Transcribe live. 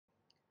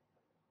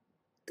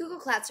Google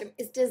Classroom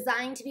is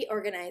designed to be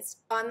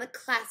organized on the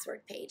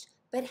Classwork page,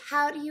 but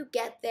how do you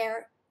get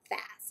there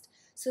fast?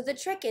 So the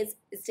trick is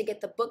to get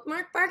the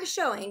bookmark bar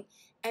showing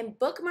and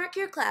bookmark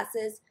your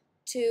classes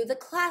to the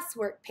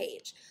Classwork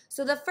page.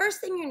 So the first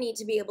thing you need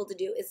to be able to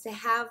do is to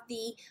have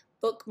the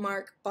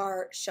bookmark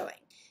bar showing.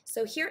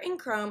 So here in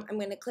Chrome, I'm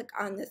going to click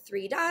on the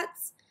three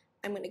dots.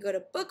 I'm going to go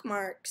to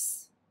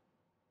Bookmarks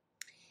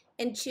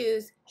and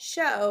choose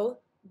Show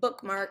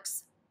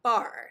Bookmarks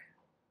Bar.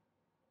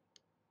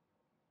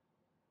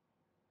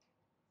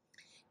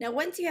 Now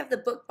once you have the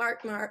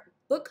bookmark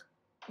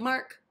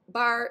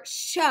bar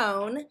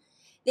shown,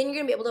 then you're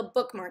going to be able to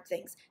bookmark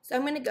things. So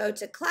I'm going to go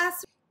to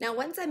Classroom. Now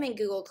once I'm in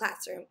Google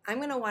Classroom, I'm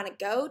going to want to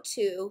go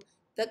to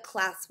the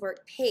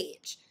Classwork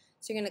page.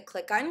 So you're going to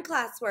click on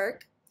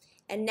Classwork,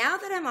 and now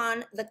that I'm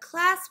on the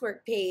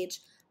Classwork page,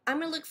 I'm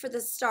going to look for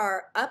the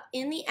star up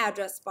in the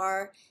address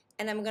bar,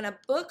 and I'm going to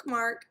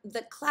bookmark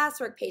the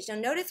Classwork page. Now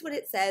notice what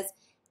it says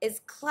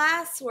is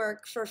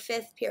Classwork for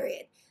 5th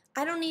period.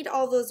 I don't need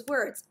all those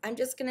words. I'm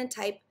just going to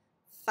type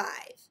 5.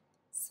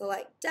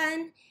 Select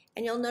Done,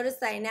 and you'll notice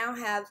that I now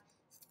have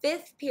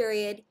 5th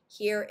period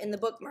here in the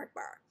bookmark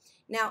bar.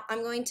 Now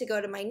I'm going to go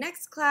to my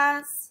next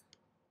class.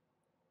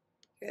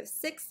 You have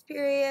 6th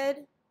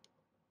period.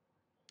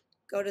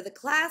 Go to the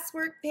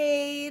Classwork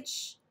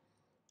page,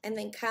 and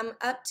then come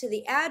up to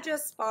the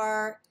address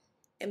bar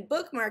and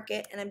bookmark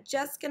it, and I'm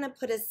just going to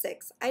put a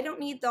 6. I don't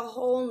need the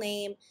whole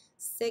name.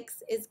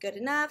 6 is good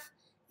enough,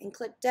 and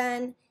click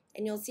Done.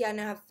 And you'll see I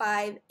now have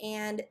 5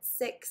 and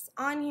 6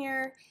 on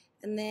here.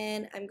 And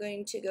then I'm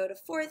going to go to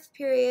 4th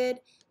period,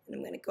 and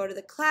I'm going to go to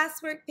the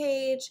Classwork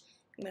page.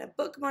 I'm going to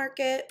bookmark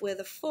it with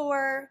a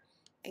 4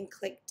 and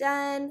click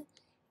Done.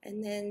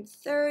 And then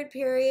 3rd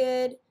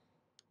period,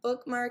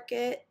 bookmark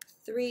it,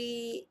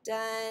 3,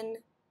 done.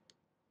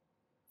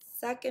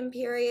 2nd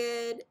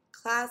period,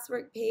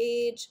 Classwork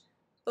page,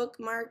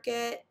 bookmark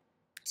it,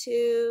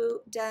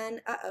 2, done.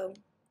 Uh-oh,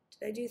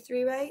 did I do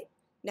 3 right?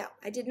 No,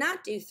 I did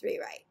not do 3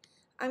 right.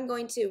 I'm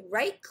going to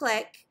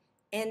right-click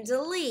and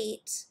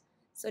delete.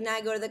 So now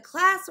I go to the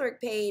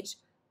Classwork page,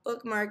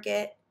 bookmark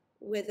it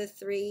with a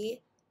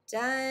 3,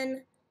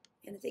 done.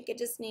 And I think I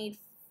just need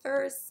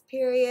 1st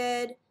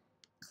period,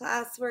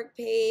 Classwork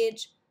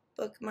page,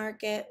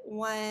 bookmark it,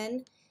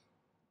 1.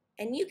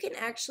 And you can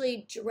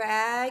actually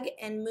drag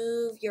and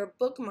move your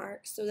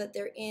bookmarks so that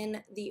they're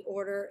in the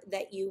order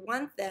that you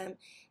want them.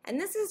 And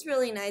this is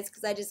really nice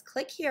because I just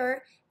click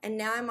here, and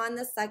now I'm on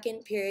the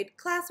 2nd period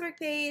Classwork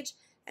page,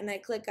 and I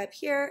click up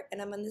here,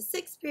 and I'm on the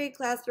 6th period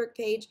Classwork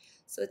page.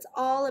 So it's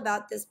all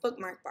about this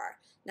bookmark bar.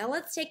 Now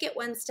let's take it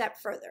one step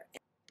further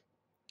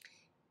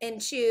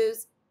and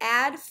choose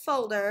Add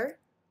Folder.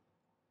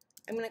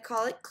 I'm going to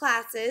call it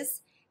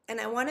Classes, and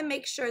I want to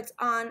make sure it's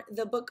on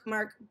the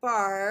bookmark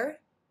bar.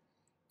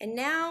 And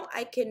now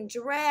I can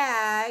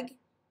drag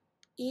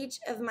each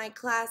of my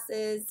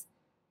classes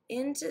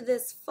into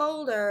this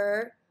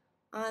folder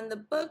on the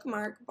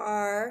bookmark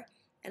bar,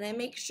 and I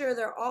make sure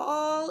they're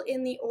all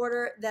in the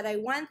order that I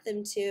want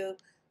them to,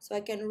 so I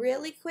can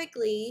really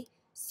quickly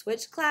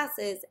switch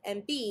classes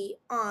and be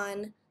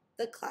on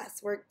the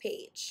Classwork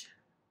page.